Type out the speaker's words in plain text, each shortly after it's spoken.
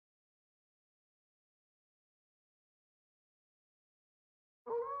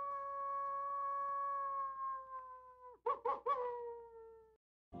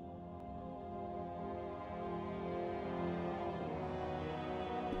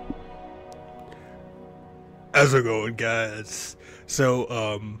How's it going, guys?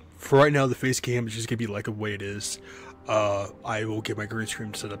 So, for right now, the face cam is just gonna be like the way it is. I will get my green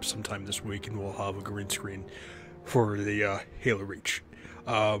screen set up sometime this week, and we'll have a green screen for the Halo Reach.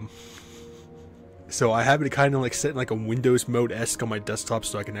 So I have it kind of like set in like a Windows mode-esque on my desktop,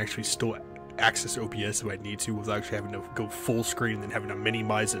 so I can actually still access OBS if I need to, without actually having to go full screen and then having to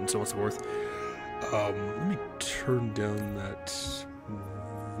minimize it and so on and so forth. Let me turn down that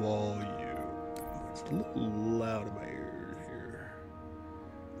volume. It's a little loud in my ears here.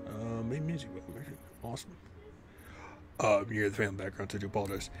 Maybe music, awesome. You hear the fan in the background, so I do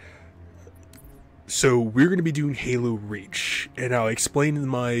apologize. So we're going to be doing Halo Reach, and I'll explain in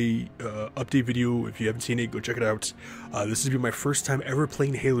my update video. If you haven't seen it, go check it out. This has been my first time ever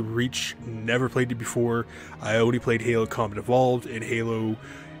playing Halo Reach. Never played it before. I only played Halo Combat Evolved and Halo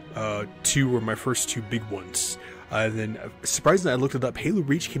 2 were my first two big ones. And then, surprisingly, I looked it up. Halo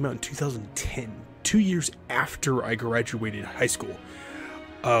Reach came out in 2010, 2 years after I graduated high school.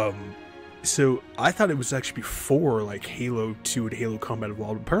 So I thought it was actually before like Halo 2 and Halo Combat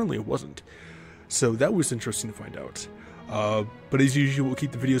Evolved. Apparently it wasn't. So that was interesting to find out. But as usual, we'll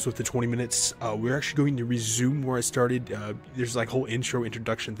keep the videos within 20 minutes. We're actually going to resume where I started. There's like a whole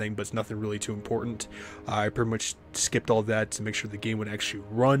introduction thing, but it's nothing really too important. I pretty much skipped all that to make sure the game would actually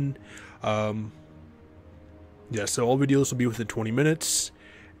run. Yeah, so all videos will be within 20 minutes.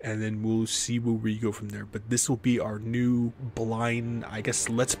 And then we'll see where we go from there. But this will be our new blind, I guess,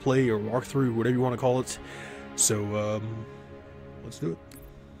 let's play or walkthrough, whatever you want to call it. So, let's do it.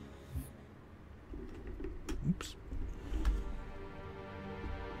 Oops.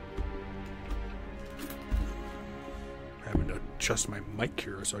 Having to adjust my mic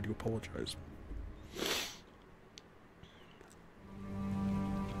here, so I do apologize.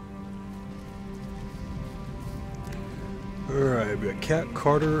 Alright, we got Kat,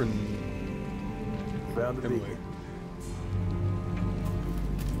 Carter, and Emily.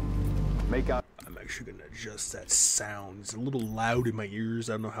 I'm actually going to adjust that sound. It's a little loud in my ears.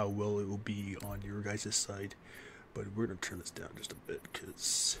 I don't know how well it will be on your guys' side, but we're going to turn this down just a bit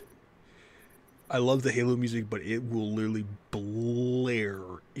because I love the Halo music, but it will literally blare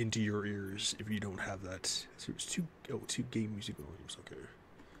into your ears if you don't have that. So it's two game music volumes, okay.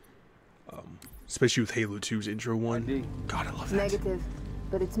 Especially with Halo 2's intro one. God, I love that. Negative,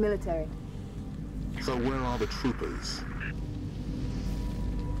 but it's military. So where are the troopers?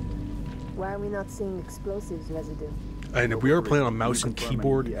 Why are we not seeing explosives residue? And we are playing on mouse and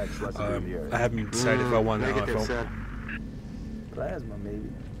keyboard. I haven't even decided if I want to. Plasma, maybe.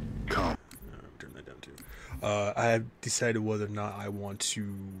 Come. Turn that down too. I have decided whether or not I want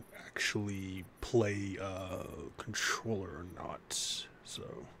to actually play controller or not. So.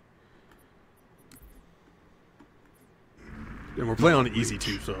 And we're playing on easy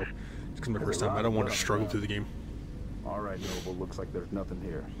too, so it's my first time. I don't want to struggle through the game. Alright, Noble, looks like there's nothing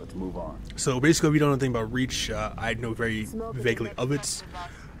here. Let's move on. So basically, if you don't know anything about Reach, I know very vaguely of it.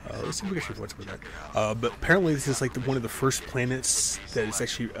 Let's see if we can actually watch about that. But apparently this is like one of the first planets that is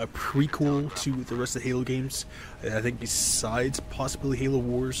actually a prequel to the rest of the Halo games. I think besides possibly Halo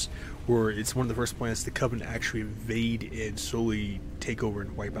Wars, where it's one of the first planets the Covenant actually invade and slowly take over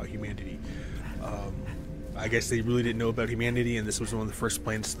and wipe out humanity. I guess they really didn't know about humanity, and this was one of the first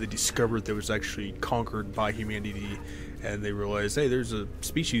planets they discovered that was actually conquered by humanity, and they realized, hey, there's a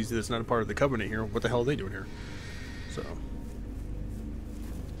species that's not a part of the Covenant here. What the hell are they doing here? So,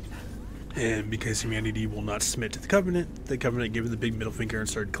 and because humanity will not submit to the Covenant gave them the big middle finger and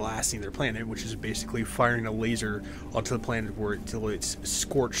started glassing their planet, which is basically firing a laser onto the planet where until it's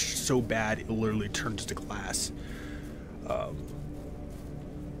scorched so bad it literally turns to glass.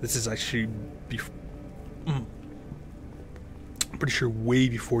 This is actually I'm pretty sure way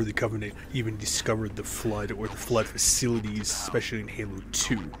before the Covenant even discovered the Flood or the Flood facilities, especially in Halo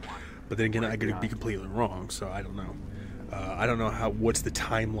 2. But then again, I could be completely wrong, so I don't know. I don't know what's the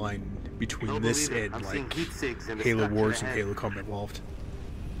timeline between this and like Halo Wars and Halo Combat Evolved.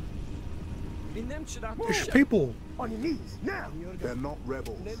 There's people On your knees, now! They're not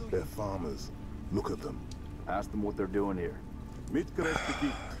rebels, they're farmers. Look at them. Ask them what they're doing here. You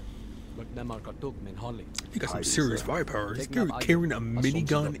got some serious firepower. He's carrying a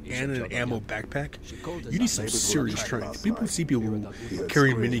minigun and an ammo backpack. You need some serious strength. People see people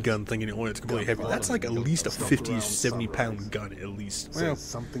carrying a minigun thinking, oh, it's completely heavy. That's like at least a 50 to 70 pound gun at least. Well,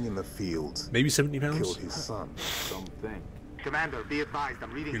 something in the fields. Maybe 70 Killed pounds. his son. Something. Commander, be advised,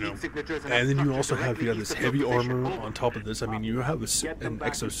 I'm reading heat signatures And then you also have this heavy armor on top of this. I mean, you have an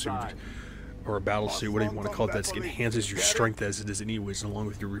exosuit or a battle suit, whatever you want to call it, that enhances your strength as it is anyways, along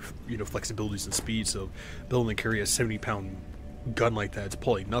with your flexibilities and speed. So building and carry a 70-pound gun like that, it's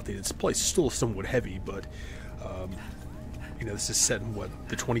probably nothing. It's probably still somewhat heavy, but You know, this is set in, what,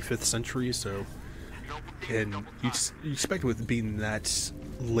 the 25th century, so... And you expect with being that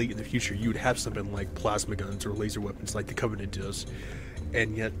late in the future, you would have something like plasma guns or laser weapons like the Covenant does.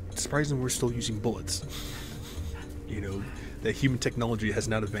 And yet, surprisingly, we're still using bullets. You know, that human technology has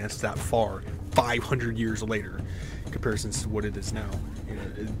not advanced that far 500 years later in comparison to what it is now. You know,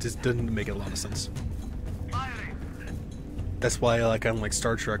 it just doesn't make a lot of sense. That's why I like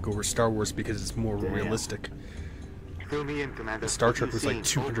Star Trek over Star Wars, because it's more realistic. Fill me in, Commander. Star Trek was like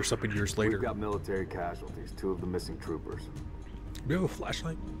 200 something years later. We've got military casualties, 2 of the missing troopers. Do you have a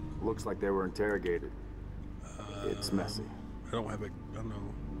flashlight? Looks like they were interrogated. It's messy. I don't have a... I don't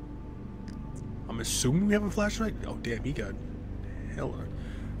know. I'm assuming we have a flashlight? Oh, damn, he got hella.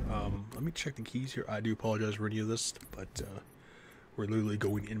 Let me check the keys here. I do apologize for any of this, but we're literally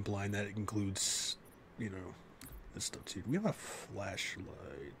going in blind. That includes, you know, this stuff too. We have a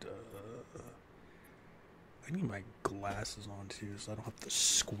flashlight. I need my glasses on too, so I don't have to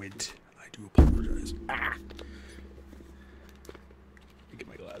squint. I do apologize. Ah! Let me get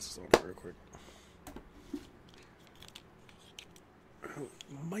my glasses on real quick. Oh,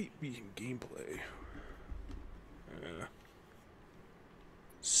 might be in gameplay.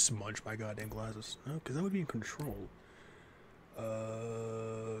 Smudge my goddamn glasses. No, because that would be in control.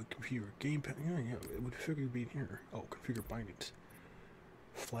 Computer gamepad. Yeah, it would figure be in here. Oh, configure bindings.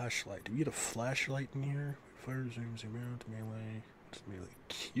 Flashlight. Do we get a flashlight in here? Fire, zoom out, melee. What's melee?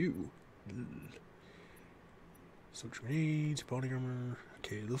 Q. So grenades, body armor.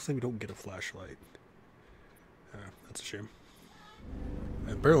 Okay, it looks like we don't get a flashlight. That's a shame.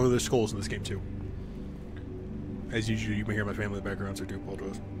 And apparently there's skulls in this game too. As usual, you may hear my family in the background, so I do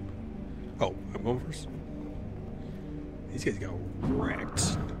apologize. Oh, I'm going first? These guys got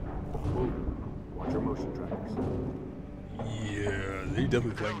wrecked. Watch your motion trackers. Yeah, they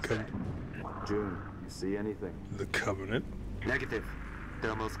definitely playing Covenant. June, you see anything? The Covenant? Negative.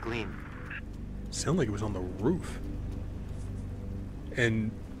 Thermal's clean. Sounded like it was on the roof.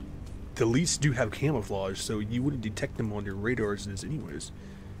 And the leads do have camouflage, so you wouldn't detect them on your radars as anyways.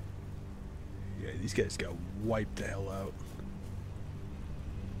 Yeah, these guys got wiped the hell out.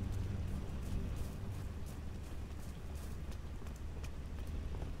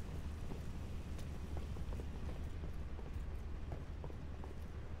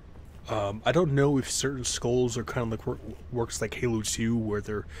 I don't know if certain skulls are kind of like works like Halo 2, where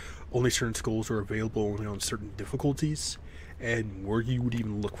there only certain skulls are available only on certain difficulties, and where you would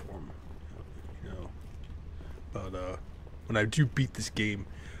even look for them. You know, but when I do beat this game,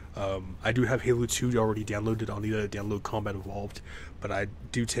 I do have Halo 2 already downloaded. I'll need to download Combat Evolved, but I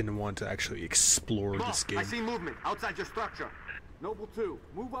do tend to want to actually explore this game. I see movement outside your structure. Noble 2,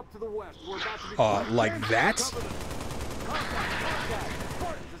 move up to the west. We're about to be like that?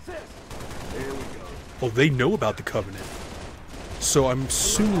 There we go. Oh, they know about the Covenant. So I'm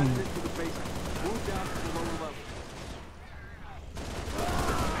assuming...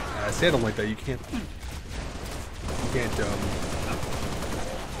 see, I don't like that. You can't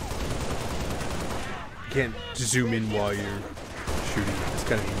zoom in while you're shooting. It's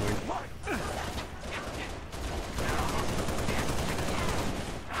kind of annoying.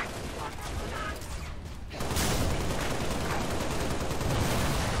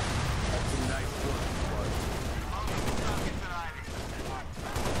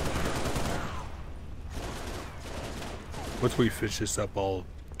 Once we finish this up, I'll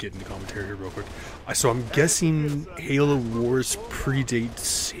get into commentary here real quick. So I'm guessing Halo Wars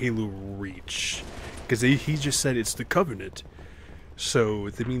predates Halo Reach, because he just said it's the Covenant, so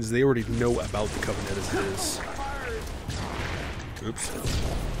that means they already know about the Covenant as it is. Oops.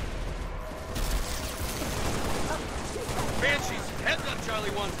 Banshees, heads up, Charlie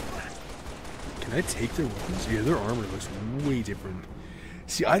 1. Can I take their weapons? Yeah, their armor looks way different.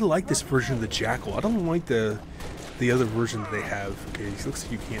 See, I like this version of the Jackal. I don't like the other version that they have. Okay, it looks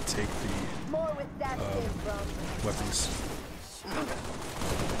like you can't take the weapons.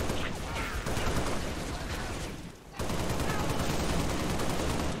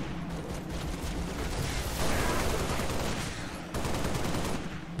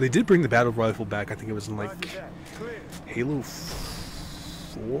 They did bring the battle rifle back. I think it was in like Halo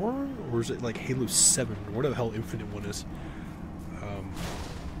 4, or is it like Halo 7? Or whatever the hell Infinite one is. Oh,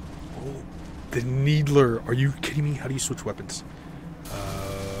 the Needler. Are you kidding me? How do you switch weapons?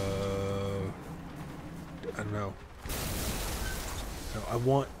 I don't know. No, I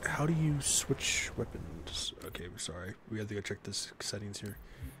want... How do you switch weapons? Okay, sorry. We have to go check this settings here.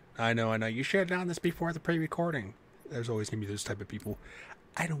 I know. You should have done this before the pre-recording. There's always going to be those type of people.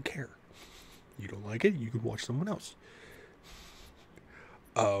 I don't care. You don't like it, you could watch someone else.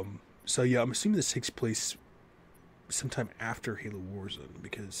 So yeah, I'm assuming this takes place sometime after Halo Warzone,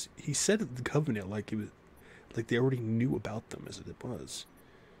 because he said the Covenant like it was like they already knew about them as it was,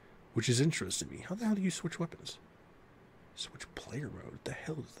 which is interesting to me. How the hell do you switch weapons? Switch player mode. What the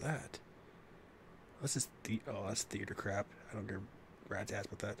hell is that? That's just that's theater crap. I don't care rat's ass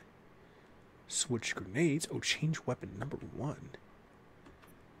about that. Switch grenades. Oh, change weapon number 1.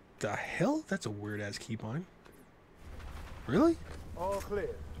 The hell? That's a weird ass keybind. Really? All clear.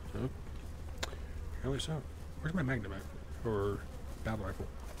 Oh. Apparently so. Where's my magnum at? Or battle rifle?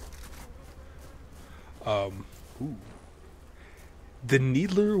 Ooh. The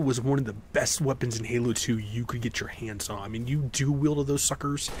Needler was one of the best weapons in Halo 2 you could get your hands on. I mean, you dual-wielded those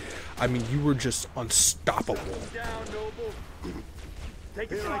suckers. I mean, you were just unstoppable. Down, Noble.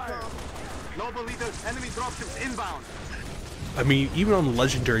 Take it fire. Noble leaders, enemy dropships inbound. I mean, even on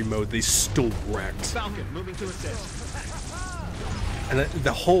legendary mode, they still wrecked. Falcon, moving to assist. And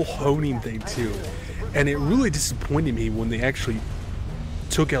the whole honing thing, too. And it really disappointed me when they actually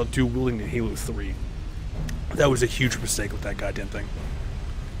took out dual-wielding in Halo 3. That was a huge mistake with that goddamn thing.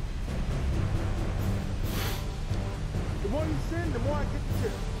 The more you send, the more I get to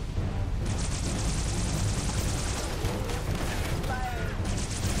kill.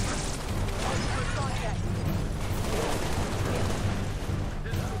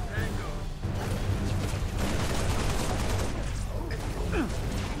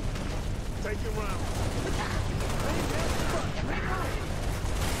 Take your round.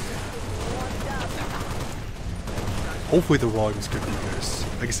 Hopefully the volume is good for you guys.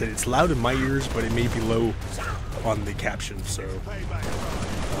 Like I said, it's loud in my ears, but it may be low on the caption, so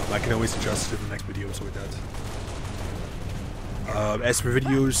I can always adjust it in the next video and stuff like that. As for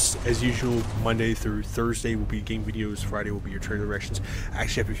videos, as usual, Monday through Thursday will be game videos, Friday will be your trailer reactions. I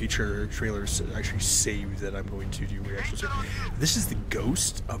actually have a few trailers actually saved that I'm going to do reactions to. This is the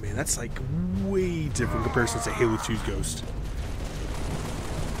Ghost. Oh man, that's like way different in comparison to Halo 2's Ghost.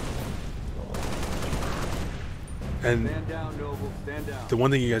 And the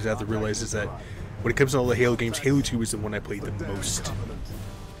one thing you guys have to realize is that when it comes to all the Halo games, Halo 2 is the one I played the most.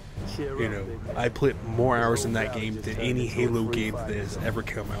 You know, I put more hours in that game than any Halo game that has ever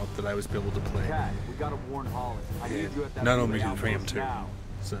come out that I was able to play. And not only to Ram too.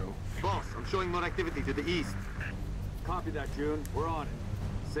 So. Boss, I'm showing more activity to the east. Copy that, June. We're on it.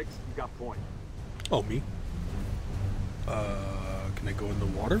 6, you got point. Oh, me? Can I go in the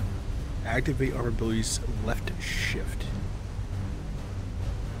water? Activate armor abilities left shift.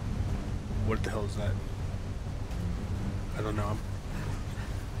 What the hell is that? I don't know.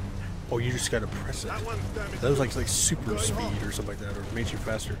 Oh, you just gotta press it. That was like super speed or something like that, or it made you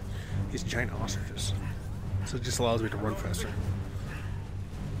faster. These giant ostriches. So it just allows me to run faster.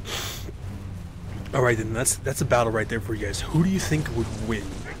 Alright then, that's a battle right there for you guys. Who do you think would win?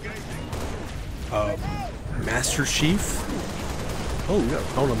 Master Chief? Oh yeah,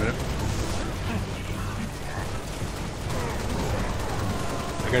 hold on a minute.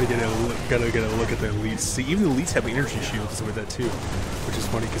 Gotta get a look at the elites. See, even the elites have energy shields and stuff like that too, which is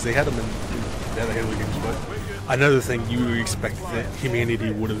funny because they had them in the other Halo games. But another thing you expect that humanity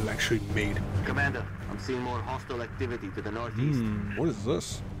would have actually made. Commander, I'm seeing more hostile activity to the northeast. What is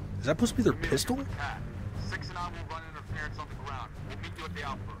this? Is that supposed to be their pistol? 6 and I will run interference on the ground. We'll meet you at the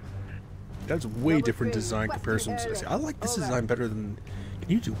outpost. That's way different design comparisons. I like this design better than.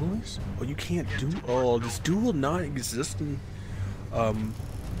 Can you duel this? Oh, you can't do. Oh, does duel not exist in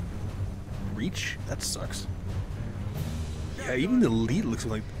Reach? That sucks. Yeah, even the elite looks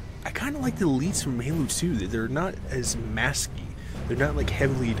like. I kind of like the elites from Halo 2. They're not as masky. They're not like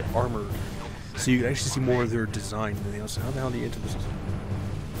heavily armored, so you can actually see more of their design than anything else. How the hell do you enter this?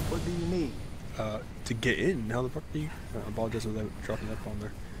 What do you need? To get in. How the fuck do you? I apologize for that, dropping that bomb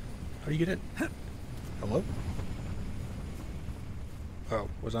there. How do you get in? Hello? Oh,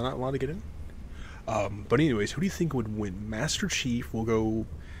 was I not allowed to get in? But anyways, who do you think would win? Master Chief will go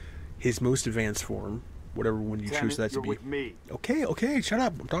his most advanced form, whatever one you choose that to be. With me. Okay, shut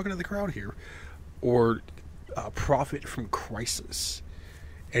up. I'm talking to the crowd here. Or Prophet from Crisis.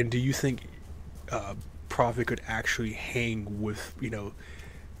 And do you think Prophet could actually hang with, you know,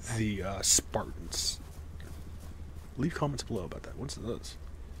 the Spartans? Leave comments below about that. What's this?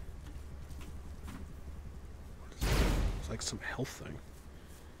 It's like some health thing.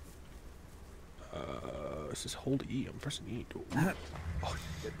 This is hold E. I'm pressing E. Oh,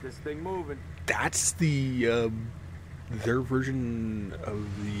 Get this thing moving. that's the their version of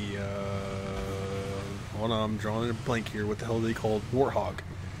the hold on, I'm drawing a blank here. What the hell are they called? Warthog.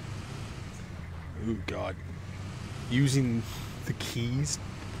 Oh god. Using the keys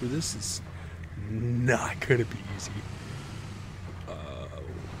for this is not gonna be easy.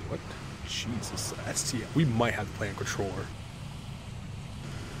 What? Jesus, that's, yeah, we might have to play on controller.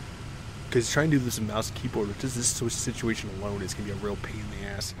 Because trying to do this with mouse and keyboard, with just this situation alone, is going to be a real pain in the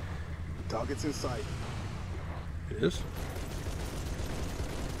ass. Target's in sight. It is?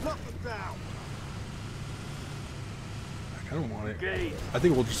 Knock them down. I don't want it. I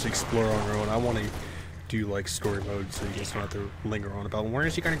think we'll just explore on our own. I want to do like story mode so you guys don't have to linger on about where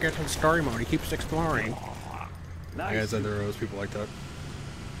is he going to get to the story mode. He keeps exploring. I guess there are those people like that.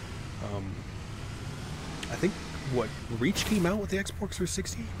 I think what Reach came out with the Xbox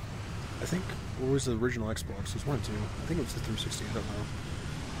 360. I think, or was the original Xbox? It was 1 and 2. I think it was the 360. I don't know.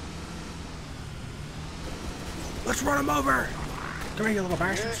 Let's run him over! Come here, you little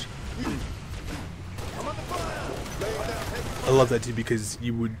bastards! I love that too because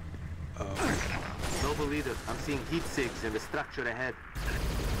you would. Noble leader, I'm seeing heat sinks in the structure ahead.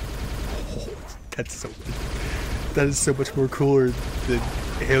 Oh, that's so. That is so much more cooler than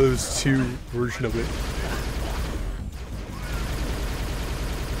Halo's 2 version of it.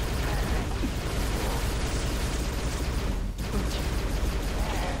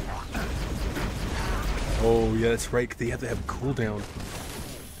 Oh yeah, that's right. They have to have a cooldown.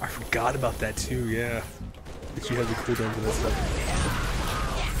 I forgot about that too. Yeah, that you have the cooldown for that stuff.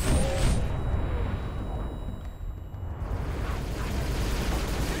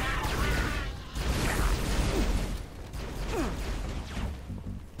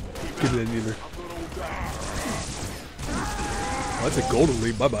 Give me that neither. Oh, that's a golden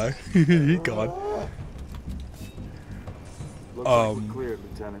lead. Bye bye. He gone. Looks like we're cleared,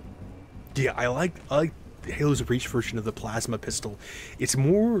 Lieutenant. Yeah, I like Halo's Reach version of the plasma pistol. It's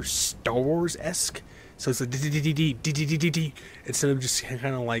more Star Wars-esque, so it's like d instead of just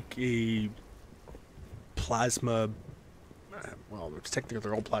kind of like a plasma. Well, it's technically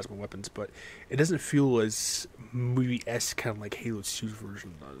they're all plasma weapons, but it doesn't feel as movie-esque, kind of like Halo 2's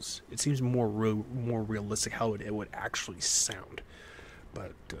version does. It seems more realistic how it would actually sound.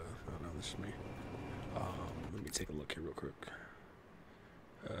 But I don't know. This is me. Let me take a look here real quick.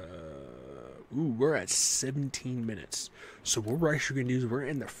 Ooh, we're at 17 minutes. So what we're actually going to do is we're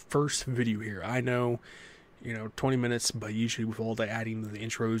in the first video here. I know, 20 minutes, but usually with all the adding the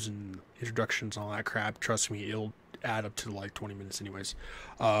intros and introductions and all that crap, trust me, it'll add up to like 20 minutes anyways.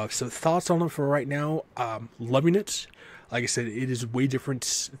 So thoughts on it for right now. Loving it. Like I said, it is way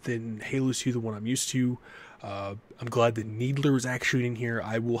different than Halo 2, the one I'm used to. I'm glad that Needler is actually in here.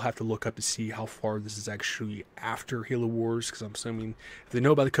 I will have to look up to see how far this is actually after Halo Wars, because I'm assuming if they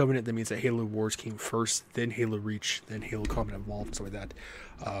know about the Covenant, that means that Halo Wars came first, then Halo Reach, then Halo Combat Evolved, and stuff like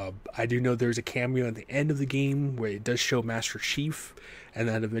that. I do know there's a cameo at the end of the game where it does show Master Chief, and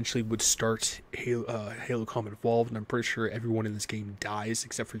that eventually would start Halo Combat Evolved, and I'm pretty sure everyone in this game dies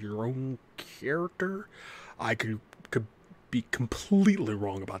except for your own character. I could be completely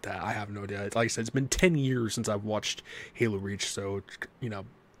wrong about that. I have no idea. Like I said, it's been 10 years since I've watched Halo Reach, so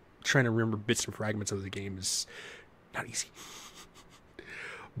trying to remember bits and fragments of the game is not easy.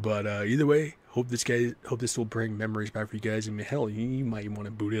 But either way, hope this will bring memories back for you guys. I mean, hell, you might want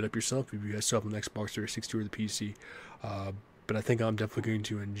to boot it up yourself if you guys still have an Xbox 360 or the PC. But I think I'm definitely going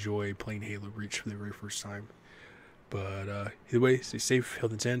to enjoy playing Halo Reach for the very first time. But either way, stay safe,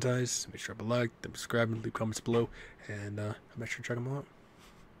 healthy and sanitized. Make sure to like, subscribe, and leave comments below. And make sure to check them out.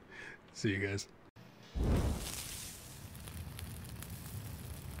 See you guys.